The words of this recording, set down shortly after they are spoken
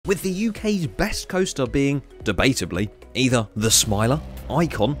with the UK's best coaster being, debatably, either the Smiler,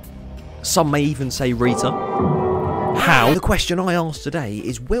 Icon, some may even say Rita. How? The question I asked today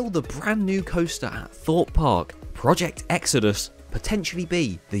is, will the brand new coaster at Thorpe Park, Project Exodus, potentially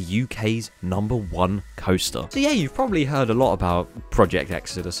be the UK's #1 coaster? So yeah, you've probably heard a lot about Project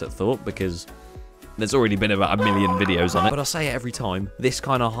Exodus at Thorpe because there's already been about 1 million videos on it. But I say it every time, this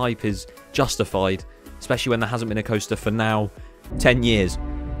kind of hype is justified, especially when there hasn't been a coaster for now 10 years.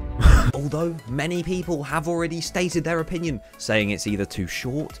 Although many people have already stated their opinion, saying it's either too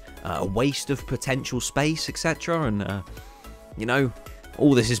short, a waste of potential space, etc. And, you know,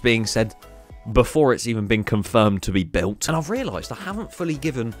 all this is being said before it's even been confirmed to be built. And I've realised I haven't fully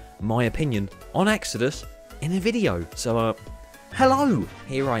given my opinion on Exodus in a video. So, hello,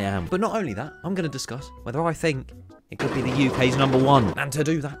 here I am. But not only that, I'm going to discuss whether I think it could be the UK's #1. And to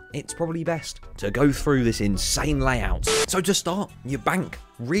do that, it's probably best to go through this insane layout. So to start, you bank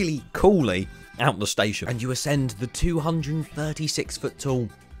really coolly out the station and you ascend the 236-foot tall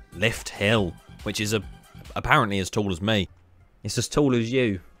lift hill, which is apparently as tall as me. It's as tall as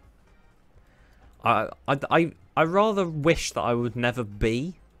you. I rather wish that I would never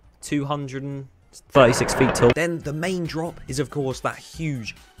be 236 feet tall. Then the main drop is, of course, that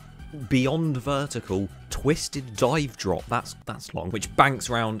huge beyond vertical twisted dive drop. That's long, which banks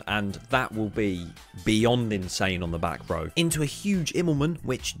round, and that will be beyond insane on the back row into a huge Immelman,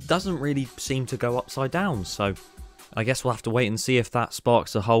 which doesn't really seem to go upside down. So I guess we'll have to wait and see if that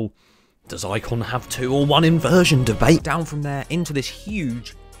sparks a whole does Icon have 2 or 1 inversion debate. Down from there into this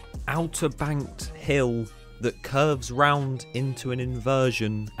huge outer banked hill that curves round into an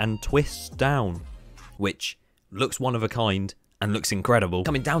inversion and twists down, which looks one of a kind and looks incredible.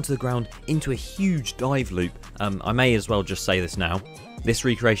 Coming down to the ground into a huge dive loop. I may as well just say this now. This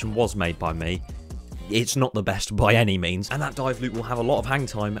recreation was made by me. It's not the best by any means. And that dive loop will have a lot of hang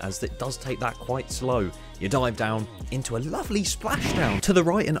time as it does take that quite slow. You dive down into a lovely splashdown to the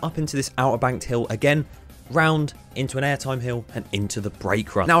right and up into this outer banked hill again, round into an airtime hill and into the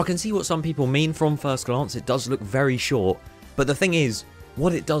brake run. Now I can see what some people mean from first glance. It does look very short. But the thing is,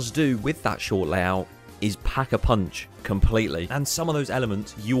 what it does do with that short layout is pack a punch completely. And some of those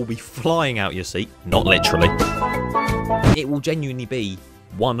elements, you will be flying out your seat, not literally. It will genuinely be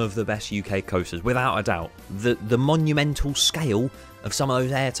one of the best UK coasters, without a doubt. The monumental scale of some of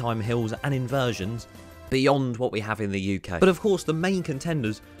those airtime hills and inversions, beyond what we have in the UK. But of course, the main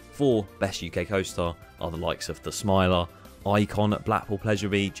contenders for best UK coaster are the likes of the Smiler, Icon at Blackpool Pleasure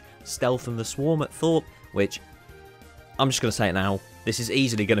Beach, Stealth and the Swarm at Thorpe, which, I'm just going to say it now, this is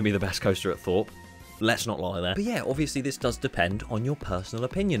easily going to be the best coaster at Thorpe. Let's not lie there. But yeah, obviously this does depend on your personal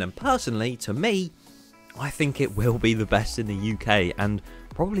opinion. And personally, to me, I think it will be the best in the UK and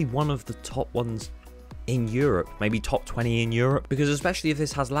probably one of the top ones in Europe. Maybe top 20 in Europe. Because especially if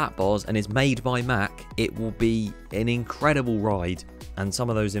this has lap bars and is made by Mack, it will be an incredible ride. And some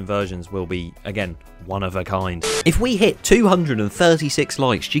of those inversions will be, again, one of a kind. If we hit 236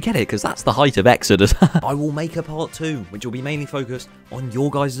 likes, do you get it? Because that's the height of Exodus. I will make a part 2, which will be mainly focused on your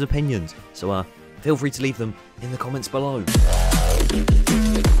guys' opinions. So, feel free to leave them in the comments below.